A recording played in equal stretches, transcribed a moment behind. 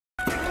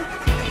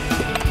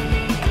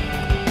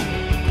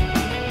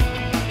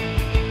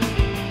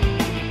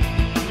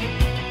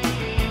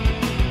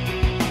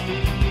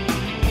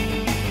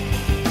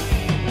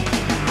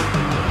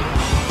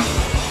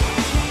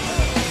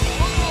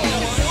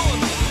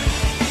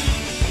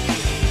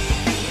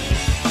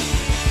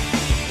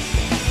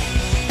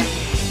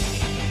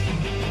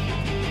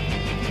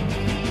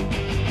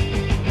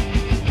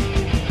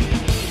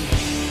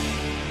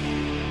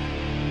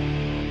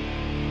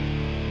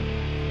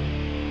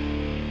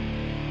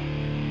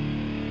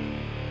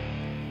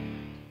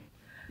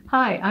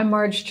Hi, I'm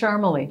Marge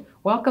Charmley.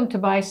 Welcome to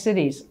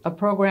BiCities, a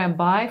program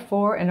by,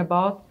 for, and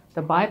about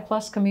the Bi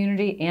Plus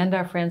community and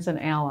our friends and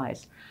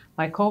allies.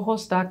 My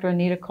co-host, Dr.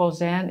 Anita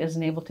Kozan,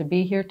 isn't able to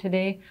be here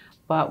today,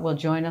 but will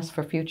join us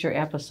for future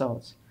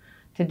episodes.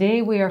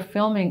 Today we are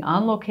filming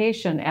on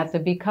location at the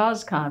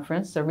Because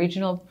Conference, the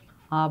Regional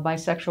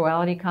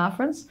Bisexuality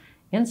Conference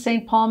in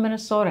St. Paul,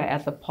 Minnesota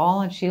at the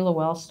Paul and Sheila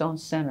Wellstone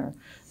Center.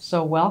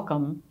 So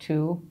welcome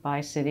to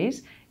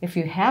BiCities. If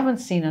you haven't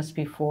seen us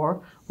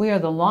before, we are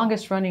the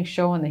longest running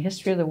show in the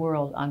history of the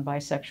world on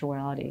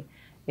bisexuality.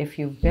 If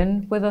you've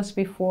been with us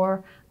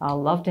before,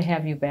 I'll love to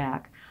have you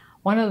back.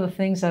 One of the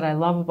things that I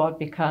love about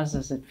Because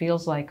is it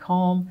feels like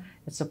home.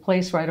 It's a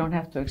place where I don't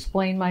have to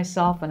explain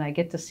myself, and I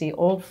get to see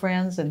old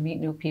friends and meet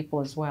new people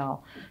as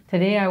well.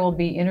 Today I will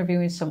be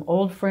interviewing some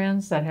old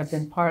friends that have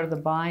been part of the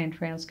bi and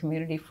trans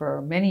community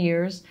for many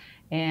years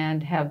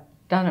and have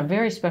done a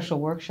very special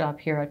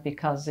workshop here at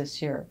Because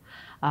this year.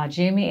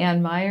 Jamie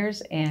Ann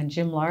Myers and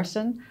Jim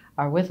Larson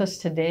are with us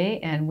today,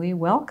 and we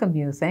welcome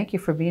you. Thank you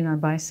for being on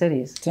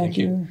BiCities. Thank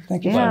you.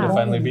 Thank you. Glad to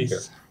finally be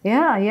here.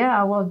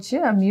 Yeah. Well,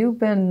 Jim, you've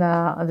been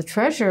the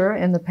treasurer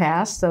in the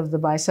past of the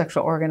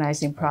Bisexual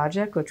Organizing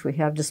Project, which we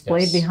have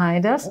displayed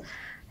behind us.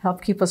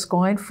 Helped keep us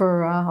going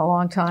for a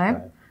long time.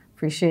 Right.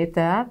 Appreciate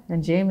that.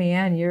 And Jamie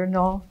Ann, you're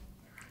no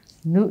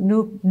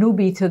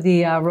newbie to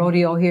the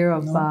rodeo here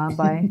of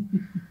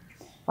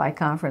bi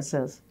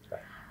conferences.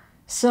 Right.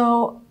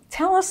 So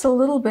tell us a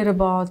little bit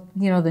about,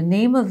 the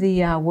name of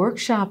the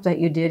workshop that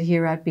you did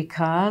here at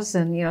Because,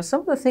 and,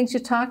 some of the things you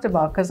talked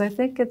about, because I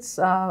think it's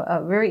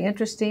very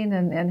interesting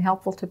and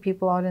helpful to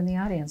people out in the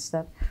audience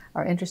that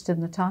are interested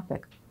in the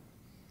topic.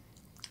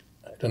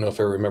 I don't know if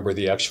I remember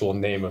the actual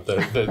name of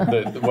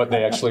the what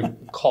they actually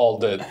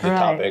called the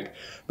topic,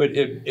 but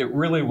it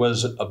really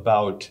was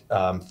about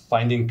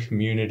finding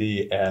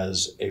community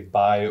as a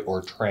bi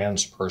or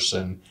trans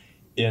person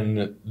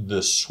in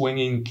the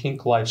swinging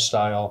kink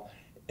lifestyle,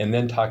 and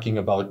then talking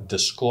about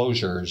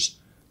disclosures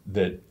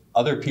that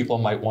other people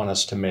might want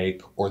us to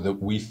make, or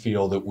that we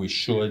feel that we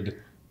should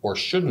or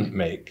shouldn't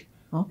make.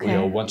 Okay.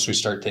 Once we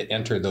start to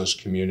enter those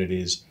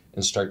communities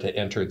and start to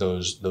enter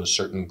those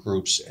certain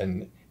groups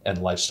and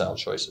lifestyle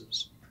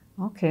choices.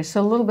 Okay, so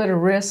a little bit of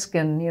risk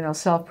and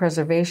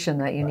self-preservation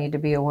that you need to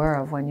be aware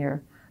of when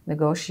you're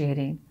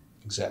negotiating.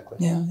 Exactly.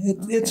 Yeah,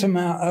 it's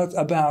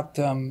about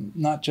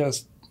not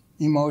just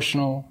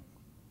emotional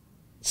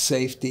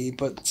safety,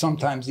 but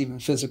sometimes even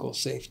physical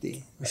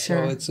safety.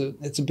 Sure. So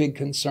it's a big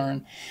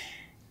concern.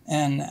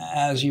 And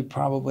as you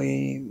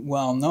probably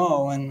well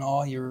know, and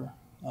all your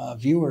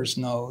viewers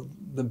know,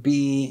 the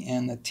B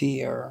and the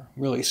T are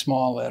really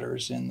small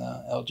letters in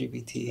the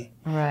LGBT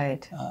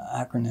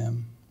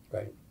acronym.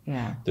 Right.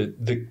 Yeah.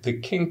 The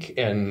kink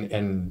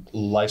and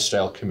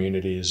lifestyle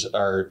communities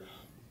are,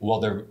 well,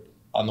 they're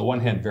on the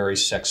one hand very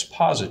sex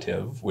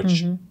positive,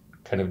 which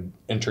kind of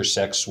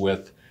intersects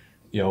with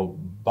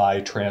bi,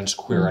 trans,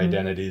 queer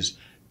identities.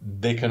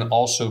 They can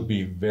also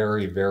be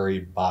very, very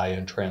bi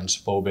and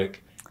transphobic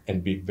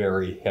and be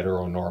very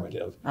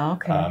heteronormative.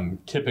 Okay.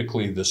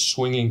 Typically, the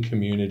swinging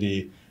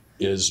community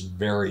is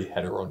very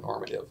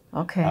heteronormative.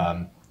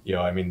 Okay.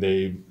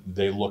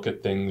 They look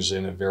at things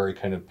in a very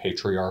kind of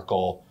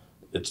patriarchal,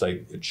 it's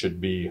like it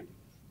should be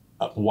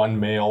one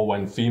male,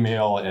 one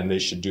female, and they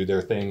should do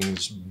their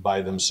things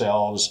by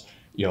themselves.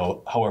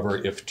 However,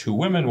 if two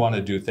women want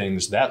to do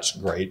things, that's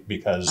great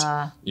because,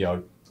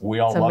 we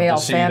all love to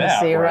see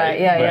fantasy, that, right?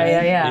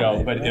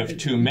 Yeah. But if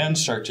two men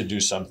start to do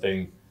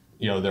something,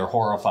 they're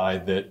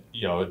horrified that,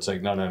 it's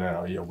like,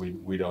 no,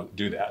 we don't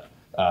do that.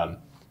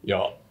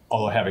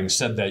 Although having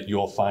said that,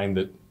 you'll find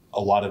that a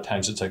lot of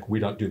times it's like, we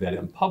don't do that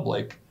in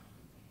public,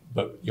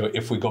 but,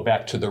 if we go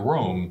back to the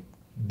room,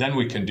 then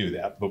we can do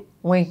that. But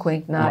wink,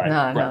 wink, nod,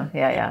 nod.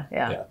 Right.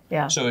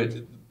 Yeah. So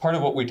part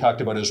of what we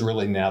talked about is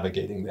really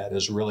navigating that,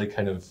 is really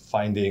kind of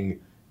finding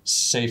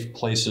safe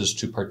places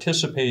to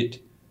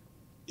participate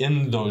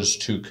in those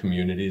two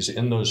communities,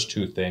 in those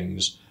two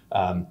things,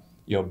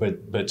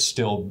 but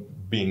still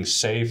being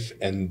safe.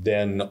 And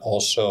then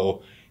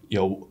also,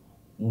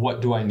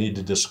 what do I need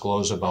to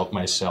disclose about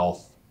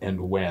myself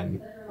and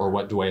when, or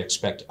what do I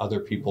expect other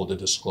people to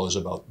disclose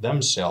about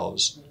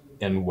themselves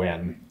and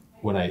when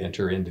I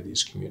enter into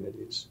these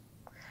communities.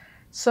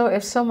 So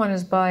if someone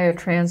is bi or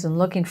trans and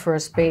looking for a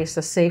space,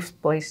 a safe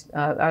place,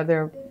 are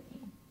there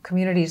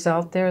communities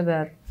out there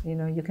that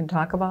you can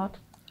talk about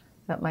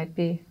that might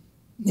be?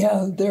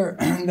 Yeah, there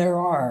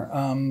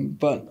are,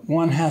 but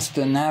one has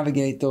to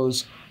navigate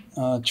those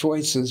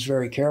choices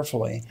very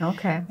carefully.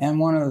 Okay. And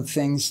one of the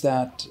things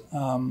that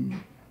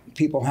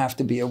people have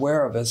to be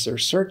aware of as they're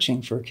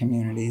searching for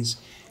communities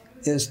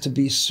is to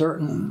be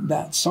certain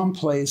that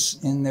someplace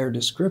in their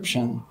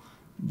description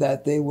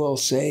that they will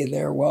say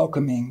they're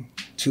welcoming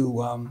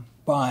to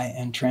bi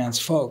and trans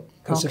folk.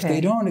 Because if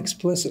they don't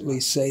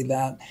explicitly say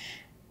that,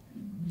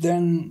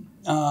 then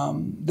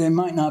they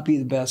might not be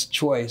the best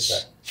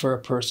choice for a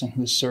person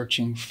who's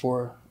searching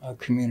for a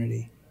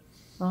community.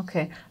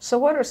 Okay. So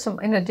what are some,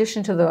 in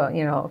addition to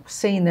the,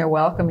 saying they're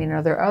welcoming,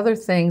 are there other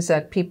things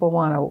that people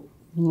want to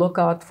look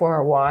out for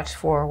or watch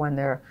for when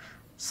they're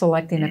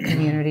selecting a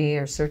community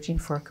or searching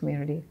for a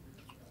community?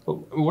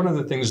 One of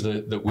the things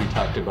that we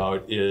talked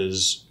about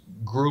is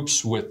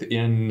groups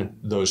within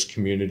those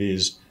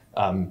communities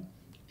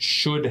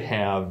should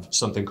have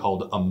something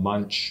called a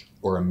munch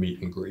or a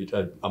meet and greet.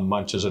 A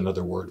munch is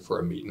another word for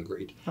a meet and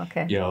greet.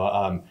 Okay.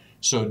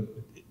 So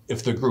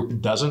if the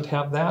group doesn't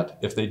have that,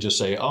 if they just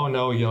say, oh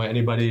no,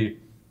 anybody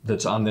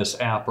that's on this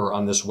app or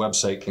on this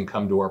website can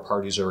come to our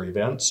parties or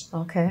events,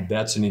 okay,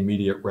 that's an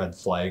immediate red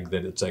flag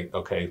that it's like,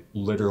 okay,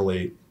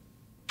 literally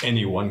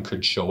anyone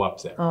could show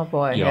up there. Oh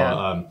boy,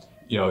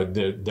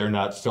 they're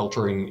not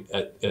filtering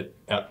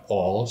at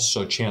all,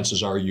 so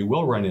chances are you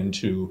will run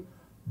into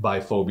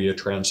biphobia,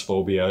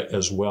 transphobia,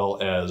 as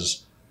well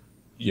as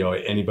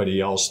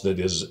anybody else that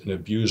is an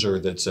abuser.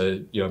 That's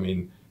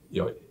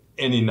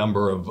any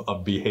number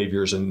of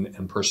behaviors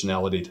and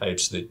personality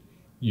types that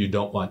you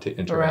don't want to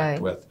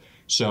interact with.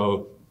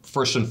 So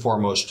first and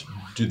foremost,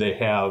 do they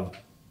have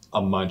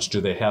a munch?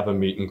 Do they have a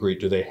meet and greet?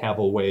 Do they have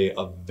a way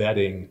of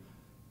vetting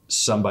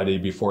somebody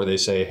before they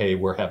say, hey,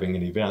 we're having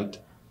an event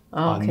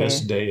on this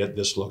day at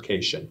this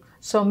location?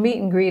 So meet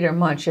and greet or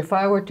munch. If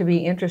I were to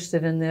be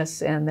interested in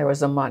this and there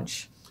was a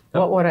munch,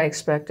 what would I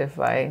expect if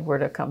I were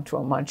to come to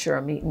a munch or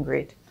a meet and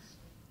greet?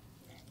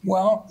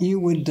 Well, you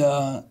would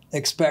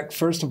expect,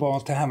 first of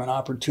all, to have an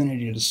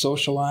opportunity to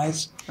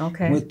socialize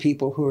with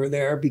people who are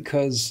there,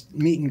 because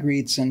meet and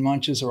greets and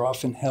munches are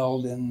often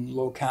held in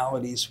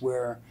localities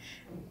where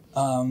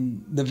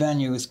the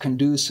venue is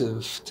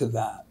conducive to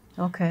that.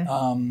 Okay.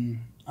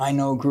 I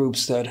know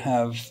groups that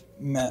have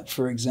met,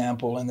 for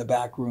example, in the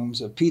back rooms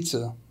of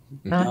pizza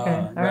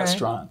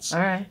restaurants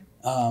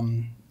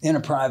in a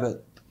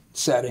private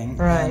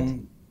setting,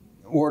 and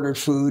ordered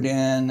food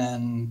in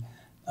and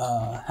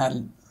had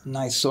a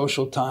nice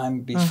social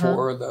time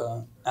before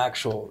the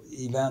actual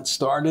event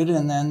started,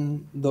 and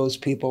then those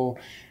people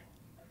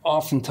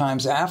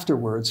oftentimes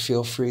afterwards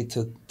feel free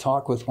to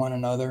talk with one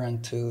another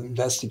and to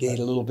investigate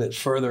a little bit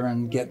further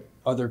and get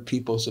other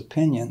people's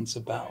opinions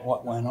about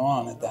what went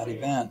on at that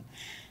event.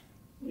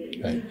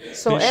 Right.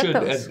 So they should,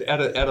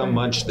 at a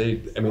munch,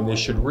 they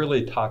should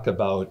really talk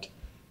about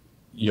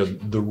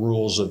the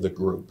rules of the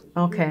group.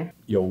 Okay.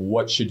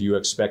 What should you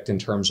expect in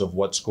terms of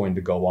what's going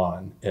to go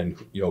on, and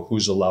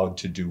who's allowed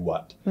to do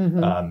what.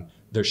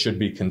 There should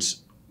be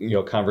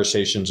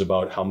conversations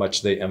about how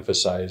much they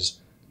emphasize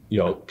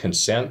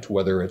consent,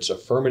 whether it's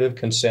affirmative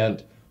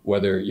consent,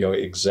 whether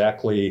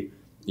exactly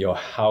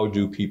how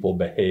do people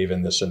behave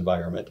in this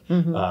environment.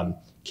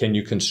 Can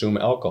you consume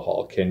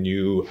alcohol? Can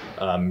you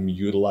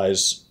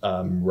utilize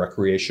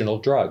recreational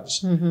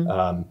drugs?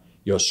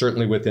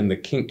 Certainly within the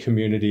kink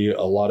community,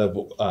 a lot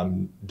of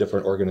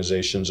different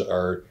organizations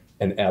are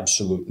an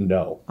absolute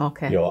no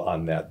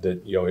on that.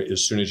 That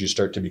as soon as you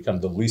start to become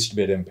the least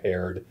bit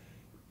impaired,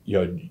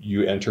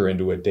 you enter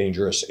into a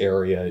dangerous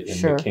area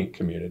in the kink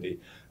community.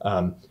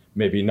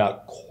 Maybe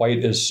not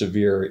quite as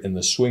severe in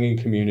the swinging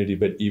community,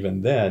 but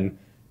even then,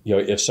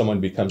 if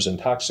someone becomes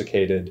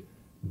intoxicated,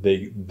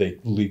 they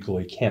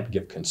legally can't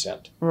give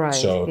consent. Right.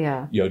 So,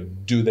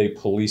 do they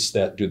police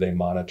that? Do they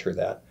monitor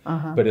that?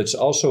 But it's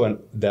also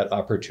that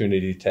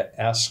opportunity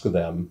to ask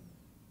them,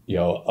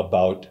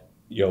 about,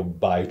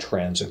 bi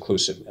trans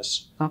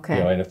inclusiveness. Okay.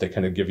 And if they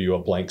kind of give you a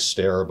blank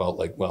stare about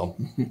like, well,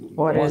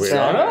 what is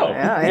that? I don't know.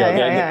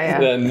 Yeah.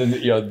 Then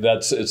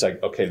it's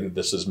like, okay,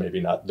 this is maybe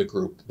not the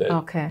group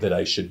that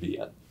I should be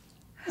in.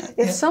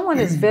 If someone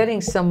is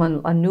vetting someone,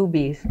 a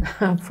newbie,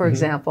 for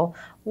example,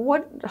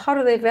 how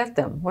do they vet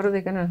them? What are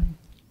they going to,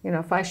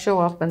 if I show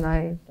up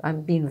and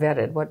I'm being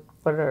vetted, what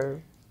are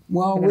you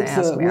going to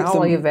ask me? How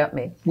will you vet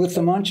me? With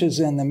the munches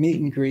and the meet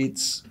and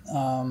greets,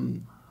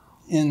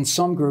 in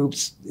some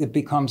groups, it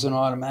becomes an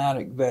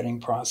automatic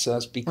vetting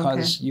process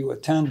because you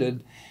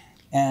attended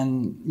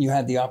and you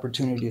had the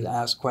opportunity to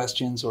ask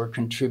questions or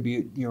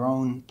contribute your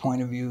own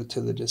point of view to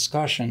the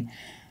discussion.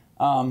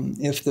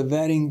 If the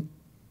vetting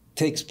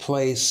takes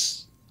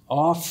place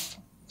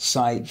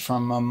off-site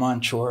from a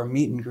munch or a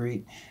meet and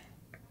greet,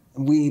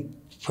 we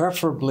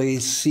preferably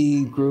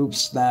see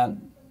groups that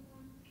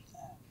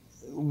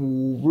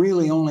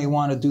really only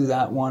want to do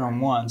that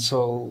one-on-one.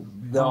 So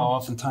they'll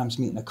oftentimes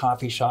meet in a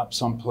coffee shop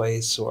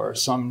someplace or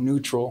some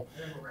neutral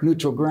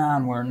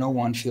ground where no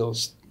one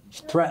feels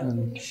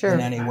threatened in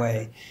any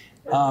way.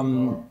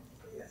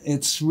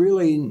 It's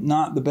really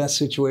not the best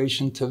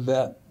situation to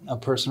vet a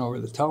person over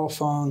the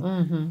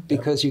telephone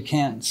because you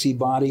can't see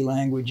body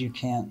language, you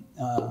can't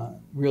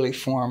really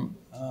form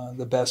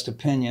the best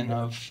opinion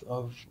of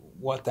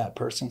what that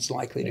person's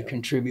likely to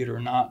contribute or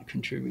not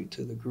contribute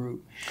to the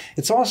group.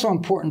 It's also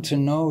important to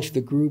know if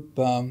the group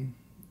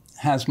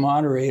has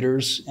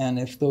moderators and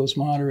if those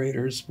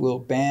moderators will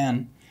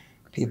ban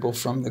people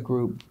from the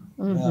group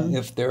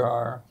if there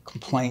are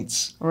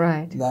complaints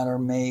that are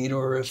made,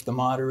 or if the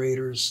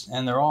moderators,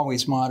 and there are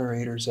always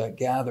moderators at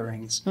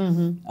gatherings,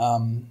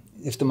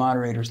 if the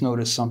moderators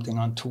notice something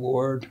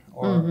untoward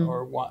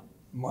or what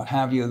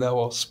have you, they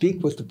will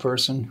speak with the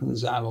person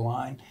who's out of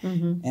line,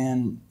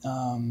 and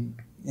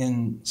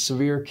in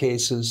severe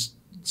cases,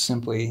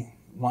 simply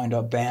wind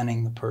up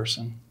banning the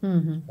person.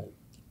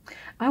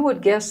 I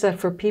would guess that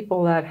for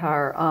people that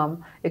are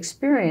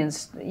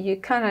experienced, you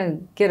kind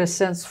of get a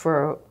sense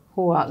for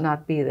who ought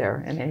not be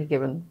there in any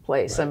given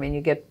place. Right. I mean,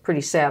 you get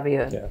pretty savvy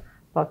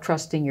about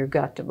trusting your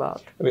gut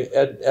about. I mean,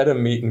 at a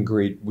meet and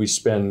greet, we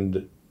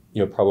spend,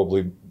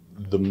 probably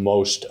the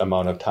most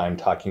amount of time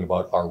talking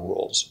about our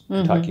rules,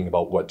 and talking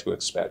about what to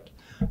expect.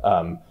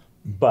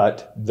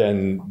 But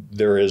then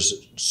there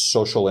is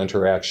social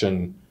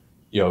interaction,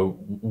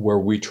 where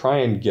we try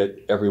and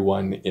get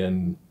everyone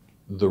in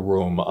the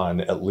room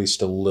on at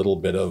least a little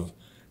bit of,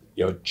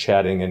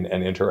 chatting and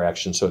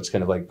interaction. So it's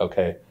kind of like,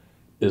 okay,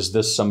 is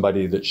this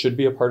somebody that should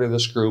be a part of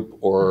this group,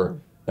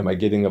 or am I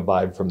getting a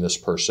vibe from this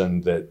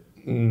person that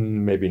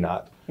maybe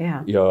not?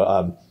 Yeah.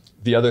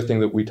 The other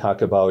thing that we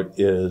talk about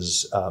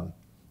is,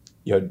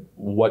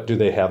 what do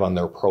they have on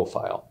their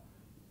profile?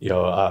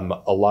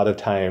 A lot of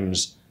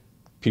times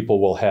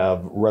people will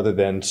have, rather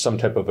than some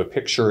type of a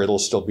picture, it'll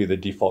still be the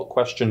default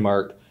question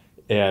mark.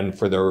 And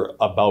for their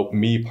about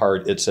me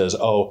part, it says,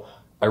 oh,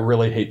 I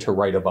really hate to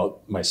write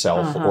about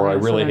myself, or I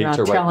really hate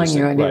to write telling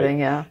you anything.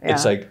 Right. Yeah.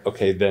 It's like,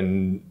 okay,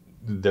 then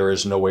there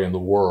is no way in the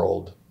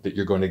world that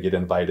you're going to get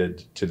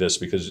invited to this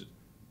because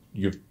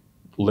you've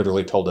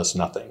literally told us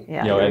nothing.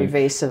 Yeah, you're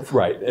evasive.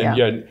 Right.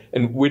 And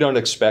and we don't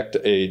expect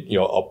a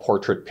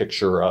portrait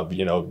picture of,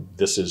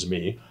 this is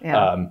me.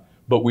 Yeah.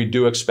 But we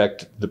do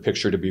expect the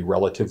picture to be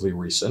relatively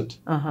recent.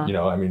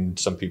 I mean,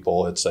 some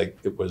people, it's like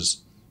it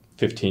was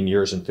 15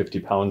 years and 50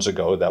 pounds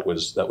ago. That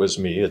was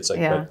me. It's like,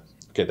 but,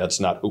 okay, that's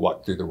not who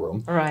walked through the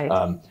room. Right.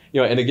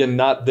 And again,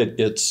 not that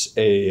it's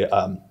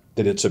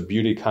a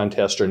beauty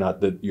contest, or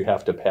not that you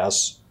have to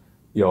pass,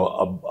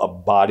 a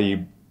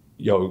body,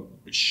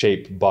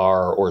 shape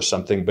bar or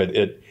something, but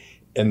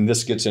and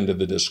this gets into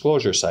the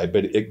disclosure side,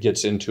 but it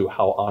gets into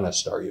how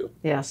honest are you?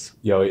 Yes.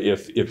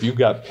 If you've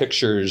got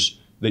pictures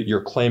that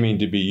you're claiming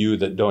to be you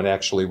that don't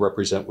actually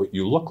represent what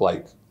you look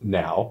like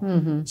now,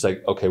 it's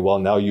like, okay, well,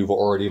 now you've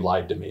already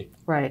lied to me.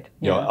 Right.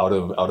 Out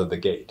of the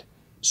gate.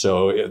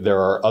 So there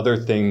are other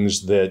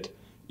things that,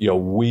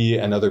 we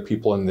and other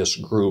people in this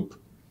group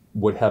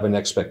would have an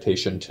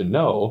expectation to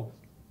know,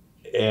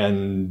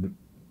 and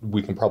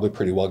we can probably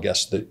pretty well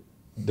guess that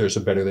there's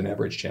a better than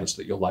average chance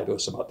that you'll lie to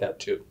us about that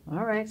too.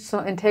 All right. So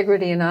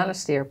integrity and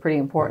honesty are pretty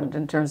important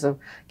in terms of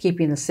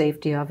keeping the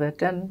safety of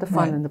it and the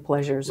fun and the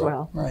pleasure as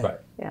well. Right.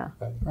 Yeah.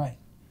 Right.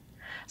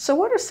 So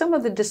what are some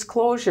of the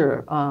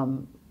disclosure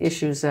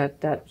issues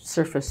that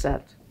surface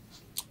at?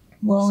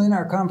 Well, in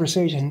our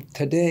conversation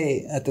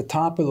today, at the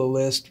top of the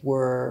list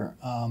were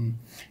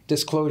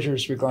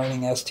disclosures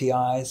regarding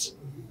STIs.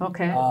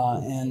 Okay.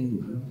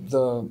 And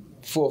the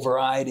full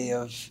variety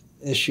of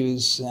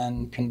issues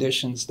and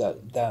conditions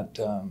that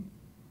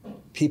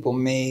people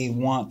may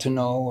want to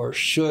know or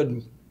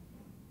should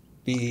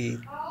be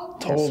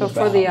told so about.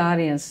 For the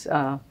audience,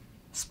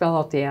 spell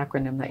out the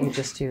acronym that you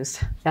just used.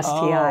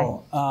 STI.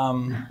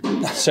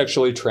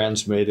 Sexually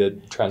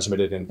transmitted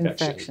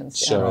infections.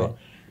 So,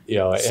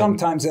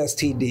 sometimes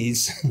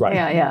STDs. Right.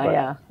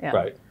 Yeah.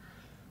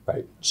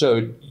 Right.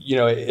 So,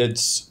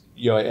 it's,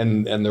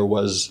 and there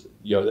was,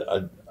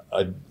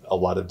 a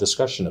lot of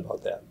discussion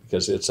about that,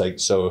 because it's like,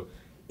 so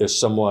if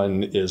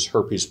someone is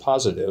herpes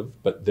positive,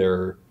 but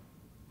they're,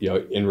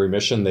 in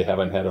remission, they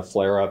haven't had a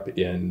flare up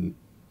in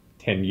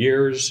 10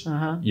 years,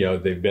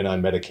 they've been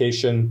on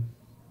medication.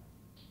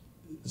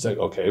 It's like,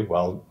 okay,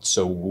 well,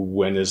 so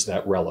when is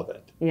that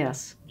relevant?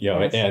 Yes.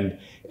 And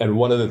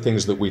one of the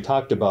things that we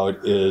talked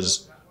about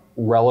is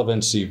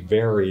relevancy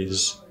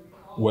varies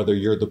whether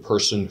you're the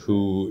person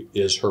who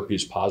is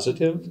herpes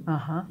positive.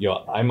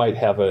 I might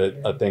have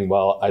a thing,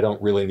 well, I don't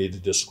really need to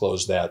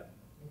disclose that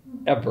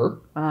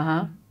ever.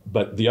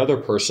 But the other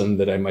person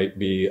that I might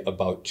be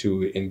about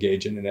to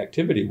engage in an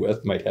activity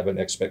with might have an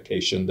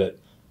expectation that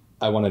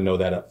I want to know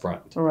that up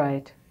front.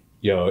 Right.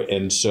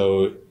 And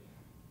so,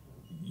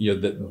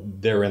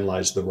 that therein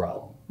lies the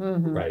rub,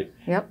 right?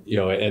 Yep.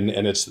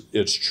 And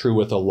it's true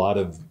with a lot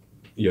of,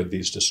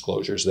 these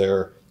disclosures.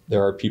 There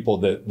are people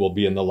that will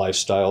be in the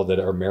lifestyle that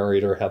are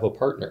married or have a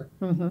partner,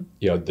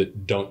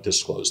 that don't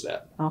disclose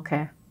that.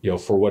 Okay.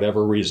 For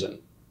whatever reason.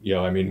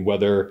 I mean,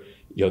 whether,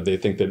 they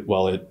think that,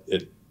 well,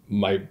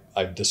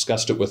 I've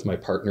discussed it with my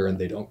partner and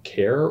they don't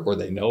care, or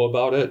they know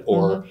about it,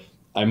 or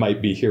I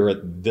might be here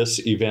at this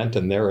event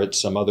and they're at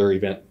some other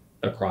event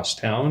across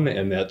town,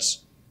 and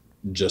that's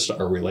just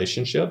our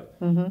relationship.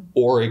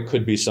 Or it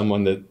could be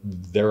someone that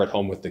they're at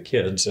home with the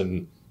kids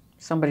and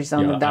somebody's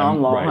on the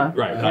down low.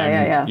 Right.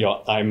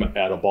 I'm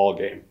at a ball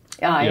game.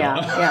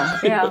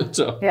 Yeah.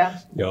 So,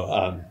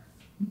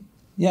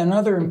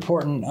 another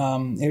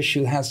important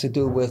issue has to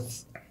do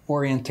with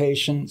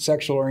orientation,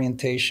 sexual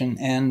orientation,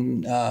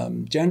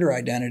 and gender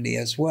identity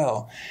as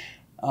well.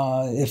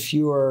 If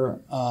you are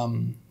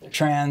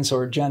trans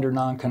or gender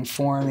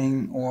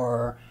nonconforming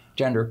or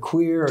gender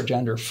queer or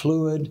gender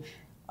fluid,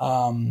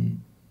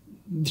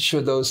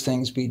 should those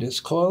things be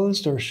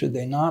disclosed or should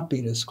they not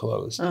be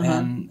disclosed?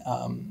 And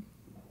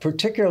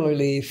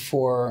particularly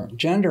for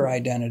gender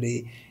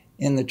identity,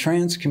 in the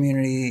trans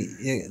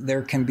community,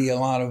 there can be a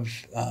lot of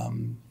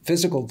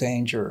physical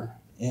danger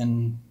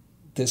in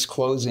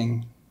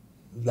disclosing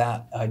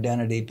that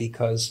identity,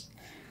 because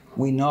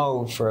we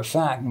know for a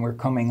fact, and we're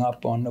coming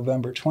up on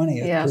November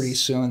 20th Yes. pretty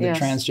soon, the Yes.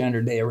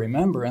 Transgender Day of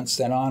Remembrance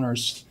that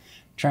honors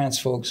trans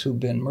folks who've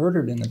been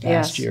murdered in the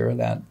past Yes. year,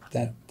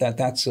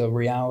 that's a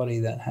reality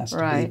that has to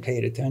be Right.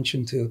 paid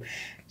attention to.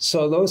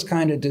 So those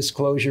kind of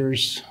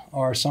disclosures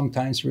are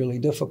sometimes really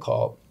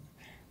difficult,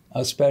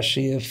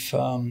 especially if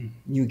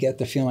you get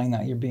the feeling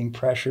that you're being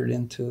pressured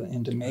into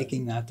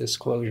making that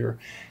disclosure.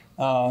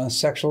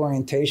 Sexual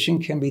orientation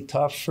can be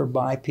tough for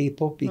bi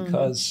people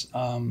because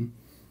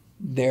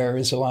there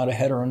is a lot of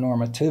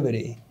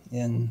heteronormativity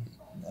in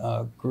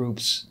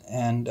groups,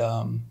 and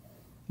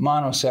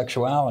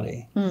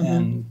monosexuality.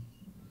 And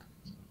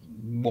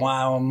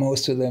while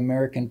most of the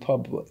American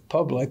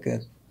public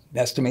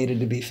estimated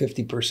to be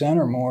 50%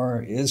 or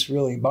more is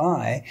really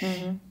bi,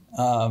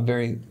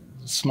 very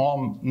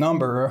small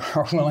number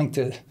are willing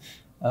to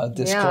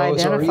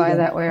disclose or even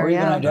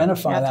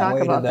identify that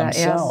way to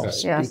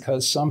themselves,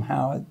 because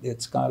somehow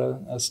it's got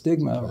a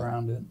stigma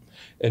around it.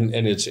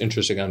 And it's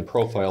interesting, on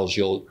profiles,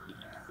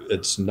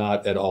 it's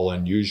not at all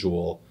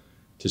unusual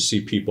to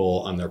see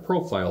people on their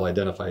profile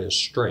identify as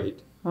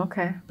straight.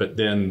 Okay. But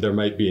then there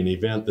might be an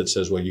event that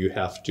says, well, you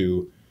have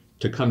to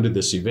come to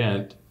this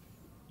event,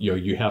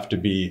 you have to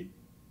be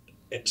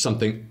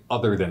something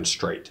other than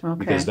straight. Okay.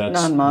 Because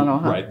that's non-mono,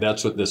 huh? Right,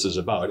 that's what this is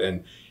about.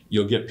 And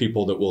you'll get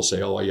people that will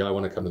say, oh, yeah, I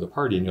want to come to the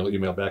party. And you'll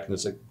email back and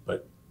it's like,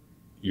 but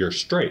you're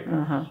straight.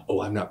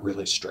 Oh, I'm not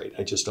really straight.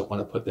 I just don't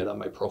want to put that on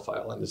my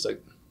profile. And it's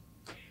like,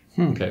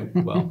 okay,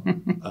 well,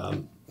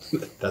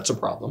 that's a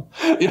problem.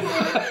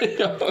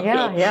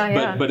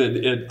 Yeah. But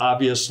it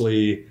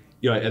obviously,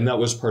 and that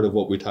was part of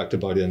what we talked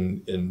about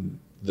in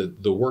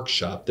the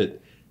workshop,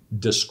 that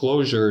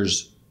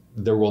disclosures,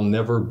 there will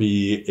never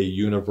be a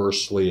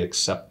universally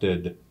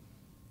accepted,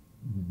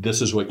 this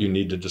is what you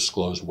need to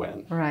disclose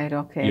when. Right,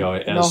 okay.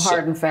 No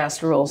hard and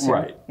fast rules here.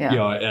 Right.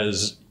 Yeah.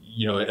 As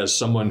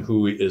someone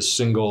who is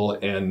single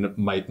and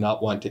might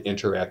not want to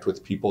interact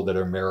with people that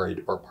are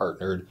married or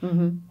partnered,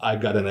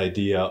 I've got an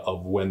idea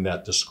of when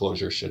that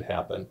disclosure should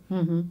happen.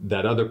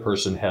 That other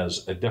person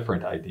has a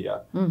different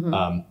idea.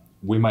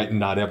 We might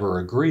not ever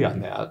agree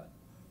on that,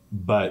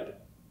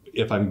 but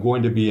if I'm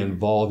going to be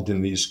involved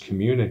in these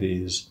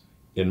communities,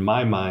 in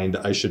my mind,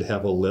 I should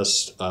have a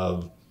list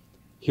of,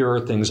 here are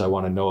things I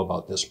want to know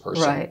about this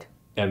person, right,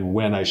 and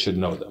when I should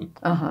know them.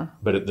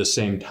 But at the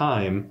same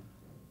time,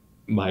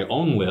 my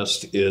own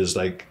list is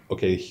like,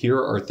 okay,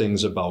 here are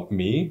things about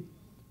me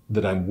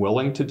that I'm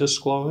willing to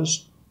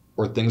disclose,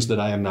 or things that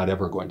I am not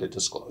ever going to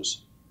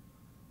disclose.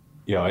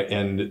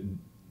 And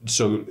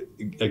so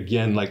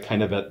again, like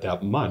kind of at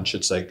that munch,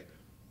 it's like,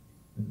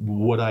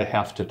 would I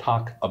have to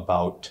talk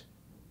about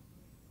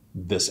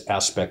this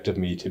aspect of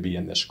me to be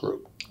in this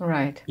group?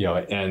 Right.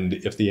 And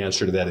if the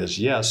answer to that is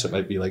yes, it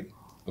might be like,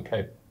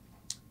 okay,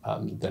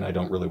 then I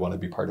don't really want to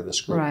be part of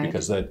this group, right,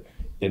 because that,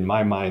 in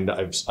my mind,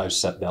 I've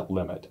set that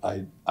limit.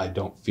 I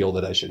don't feel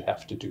that I should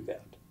have to do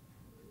that.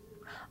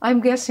 I'm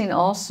guessing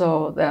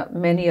also that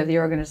many of the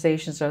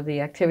organizations or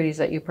the activities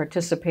that you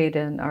participate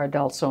in are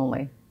adults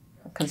only,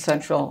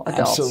 consensual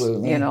adults.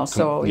 Absolutely.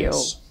 So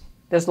yes.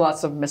 There's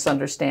lots of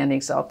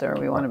misunderstandings out there.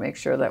 We want to make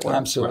sure that we're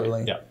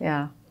absolutely.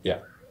 Right.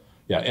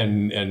 Yeah.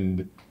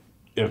 And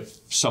if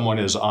someone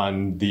is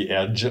on the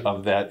edge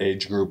of that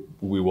age group,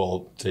 we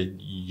will say,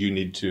 you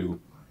need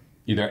to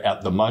either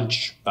at the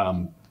munch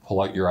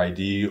pull out your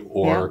ID,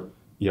 or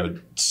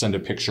send a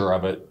picture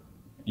of it,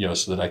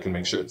 so that I can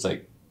make sure it's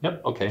like,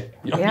 yep, okay,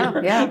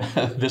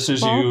 this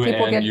is you,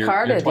 and you're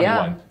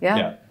 21.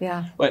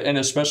 Yeah. But and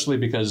especially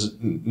because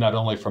not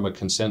only from a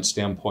consent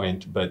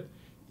standpoint, but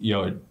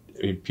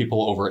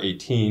people over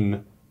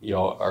 18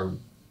 are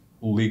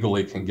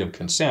legally can give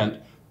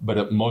consent. But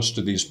at most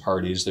of these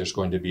parties, there's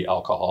going to be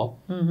alcohol.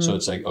 So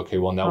it's like, okay,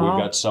 well, now we've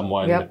got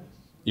someone,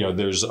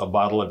 there's a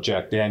bottle of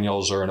Jack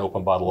Daniels or an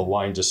open bottle of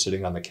wine just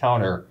sitting on the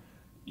counter.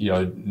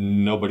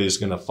 Nobody's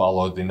going to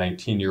follow the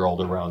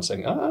 19-year-old around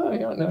saying,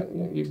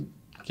 no, you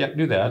can't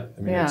do that.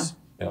 I mean, it's,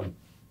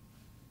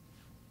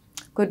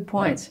 good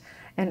points.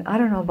 And I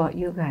don't know about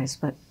you guys,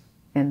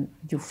 and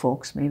you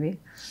folks maybe,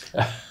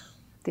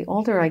 the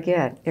older I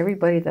get,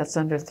 everybody that's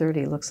under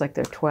 30 looks like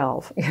they're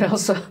 12,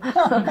 so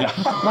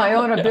my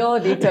own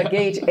ability to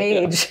gauge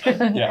age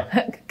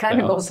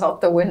kind of goes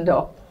out the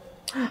window.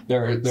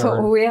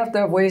 So we have to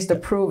have ways to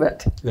prove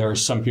it. There are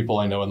some people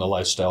I know in the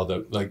lifestyle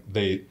that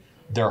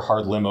their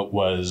hard limit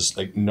was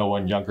like no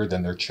one younger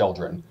than their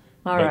children.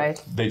 All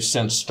right. They've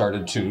since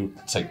started to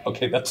say,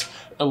 okay, that's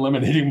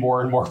eliminating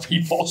more and more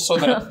people, so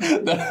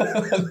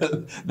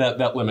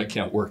that limit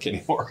can't work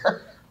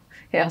anymore.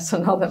 Yeah,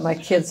 so now that my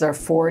kids are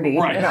 40,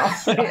 right.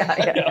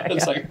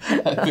 It's like,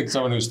 I think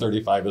someone who's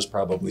 35 is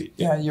probably...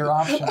 your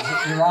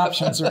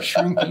options are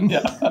shrinking.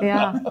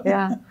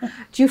 Yeah.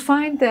 Do you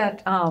find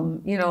that,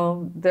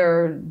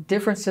 there are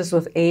differences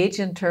with age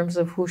in terms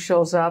of who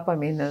shows up? I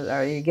mean,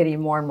 are you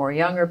getting more and more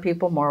younger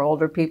people, more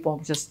older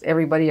people, just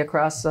everybody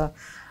across the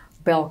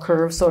bell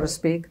curve, so to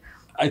speak?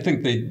 I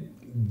think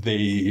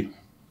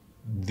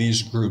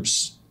these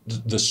groups,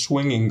 the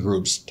swinging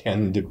groups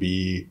tend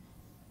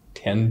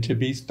tend to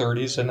be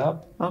 30s and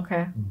up.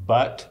 Okay.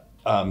 But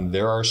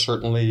there are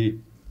certainly,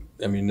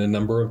 I mean, a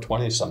number of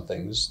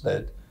 20-somethings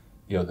that,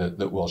 you know,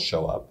 that will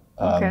show up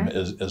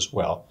as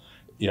well.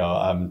 You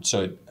know,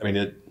 so I mean,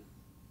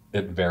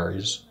 it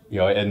varies. You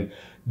know, and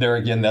there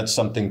again, that's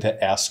something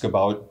to ask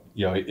about.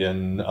 You know,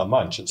 in a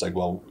munch, it's like,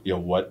 well, you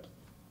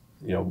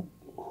know,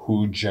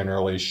 who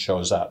generally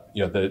shows up?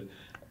 You know,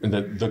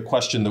 the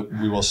question that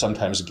we will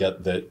sometimes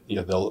get that,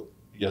 you know,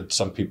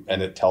 some people,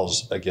 and it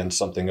tells again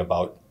something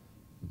about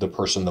the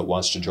person that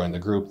wants to join the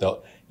group.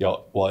 They'll, you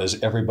know, well,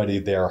 is everybody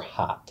there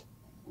hot?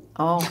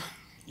 Oh.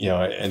 You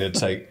know, and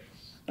it's like,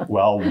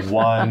 well,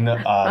 one,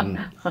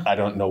 I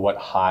don't know what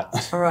hot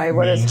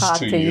what means is hot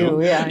to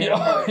you? Yeah.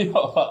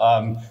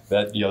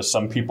 That, you know,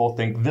 some people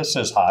think this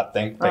is hot,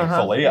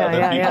 thankfully.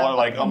 Other people are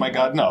like, oh my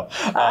God, no.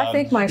 I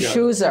think my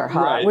shoes are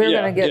hot. Right, We're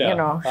going to get, you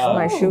know,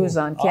 my shoes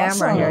on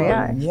camera here.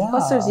 Yeah.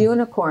 Plus there's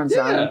unicorns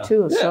on them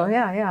too. So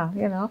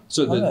you know.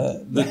 So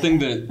the thing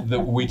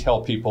that we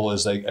tell people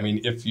is, like, I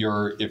mean, if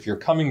you're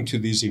coming to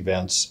these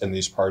events and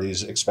these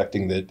parties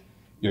expecting that,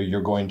 you know,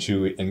 you're going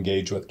to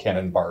engage with Ken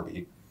and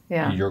Barbie,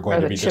 you're going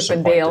to be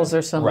disappointed. Chippendales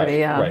or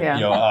somebody, right.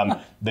 You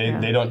know,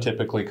 they don't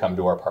typically come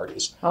to our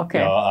parties. Okay.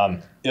 You know,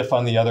 if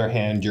on the other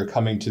hand you're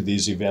coming to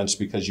these events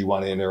because you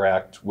want to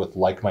interact with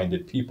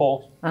like-minded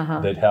people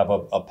that have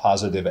a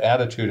positive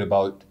attitude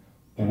about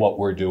what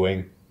we're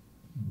doing,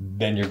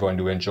 then you're going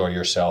to enjoy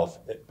yourself.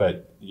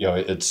 But you know,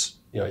 it's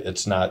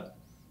not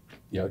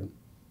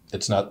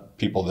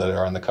people that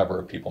are on the cover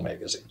of People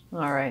magazine.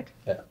 All right.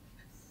 Yeah.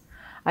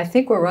 I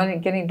think we're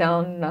getting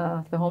down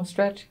the home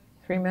stretch.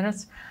 3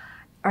 minutes.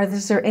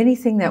 Is there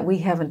anything that we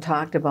haven't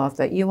talked about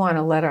that you want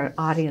to let our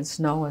audience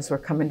know as we're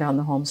coming down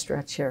the home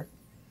stretch here?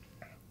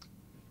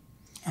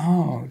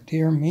 Oh,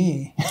 dear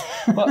me.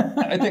 Well,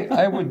 I think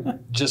I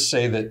would just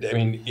say that, I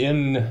mean,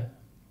 in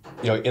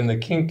the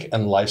kink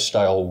and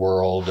lifestyle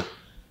world,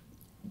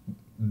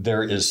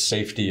 there is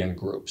safety in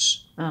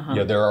groups. You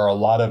know, there are a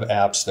lot of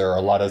apps, there are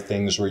a lot of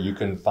things where you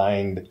can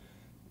find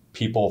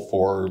people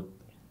for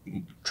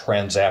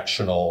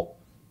transactional,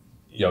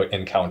 you know,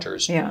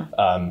 encounters. Yeah.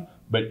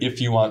 But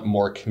if you want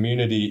more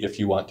community, if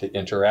you want to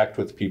interact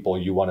with people,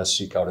 you want to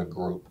seek out a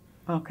group.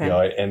 Okay. You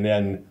know, and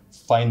then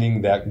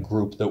finding that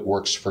group that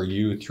works for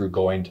you through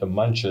going to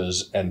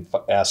munches and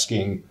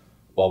asking,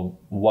 well,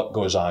 what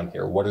goes on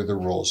here? What are the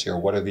rules here?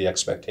 What are the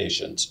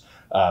expectations?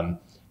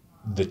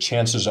 The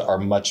chances are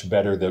much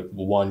better that,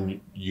 one,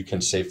 you can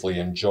safely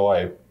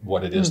enjoy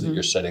what it is that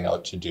you're setting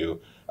out to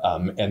do,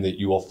 and that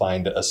you will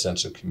find a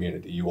sense of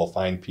community. You will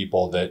find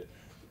people that,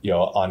 you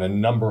know, on a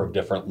number of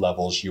different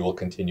levels, you will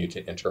continue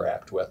to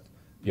interact with,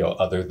 you know,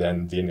 other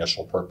than the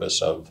initial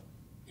purpose of,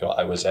 you know,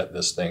 I was at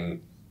this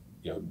thing,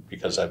 you know,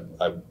 because I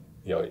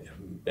you know,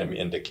 am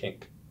into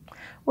kink.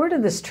 Where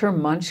did this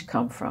term munch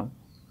come from?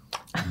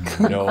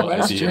 No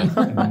idea.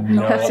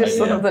 No That's just idea.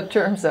 one of the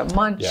terms that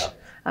munch. Yeah.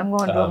 I'm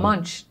going to a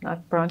munch,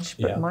 not brunch,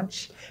 but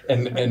munch.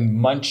 And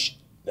munch,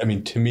 I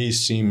mean, to me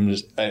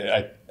seems,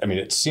 I mean,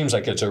 it seems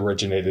like it's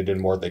originated in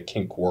more the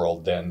kink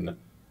world than,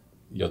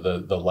 you know,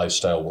 the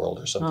lifestyle world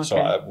or something. Okay.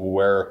 So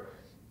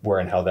where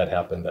and how that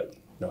happened, I have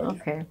no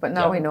idea. Okay, but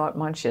now we know what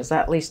munch is.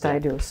 At least I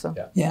do. So.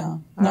 Yeah,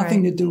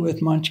 nothing to do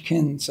with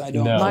munchkins. I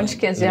don't. No.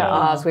 Munchkins,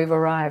 Oz, we've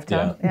arrived.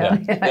 Huh?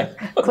 Yeah.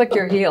 Click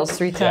your heels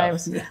 3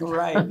 times.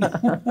 Right.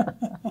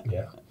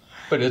 Yeah,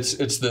 but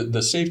it's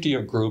the safety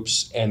of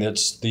groups, and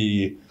it's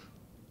the,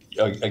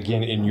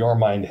 again, in your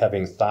mind,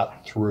 having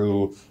thought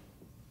through,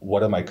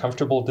 what am I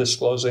comfortable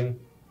disclosing,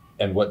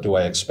 and what do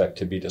I expect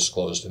to be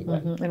disclosed and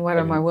when? And what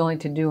am I willing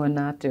to do and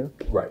not do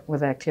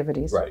with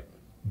activities? Right.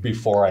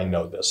 Before I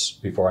know this,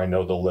 before I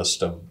know the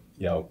list of,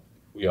 you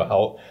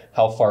know,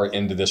 how far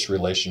into this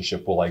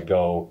relationship will I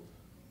go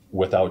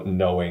without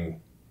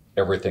knowing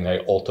everything I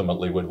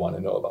ultimately would want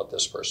to know about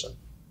this person?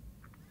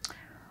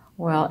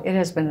 Well, it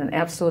has been an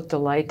absolute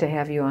delight to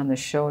have you on the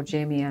show,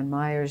 Jamie Ann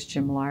Myers,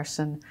 Jim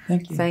Larson.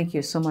 Thank you. Thank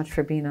you so much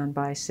for being on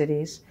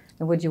BiCities.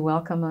 And would you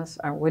welcome us,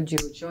 or would you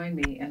join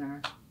me in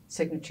our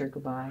signature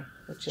goodbye,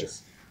 which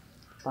is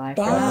bye.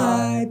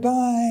 Bye.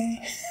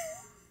 Bye.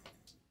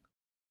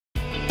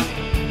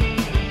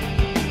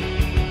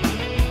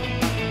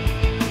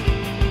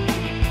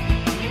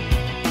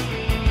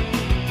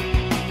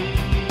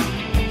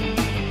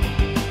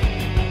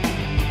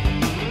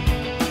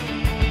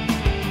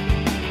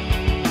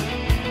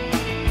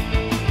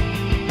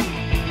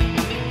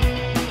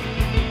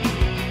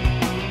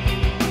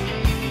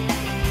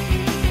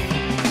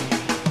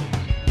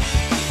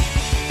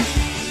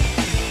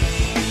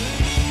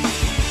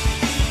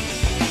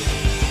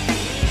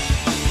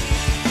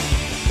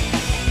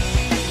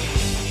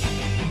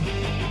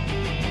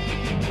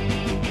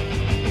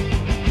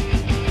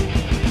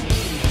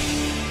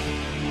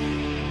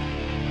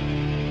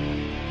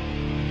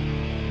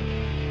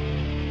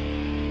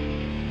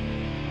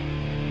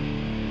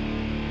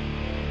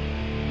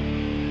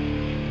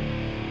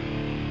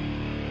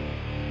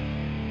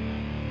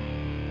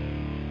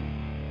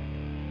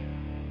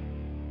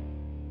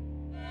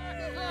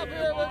 Up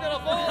here, we're gonna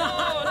fall.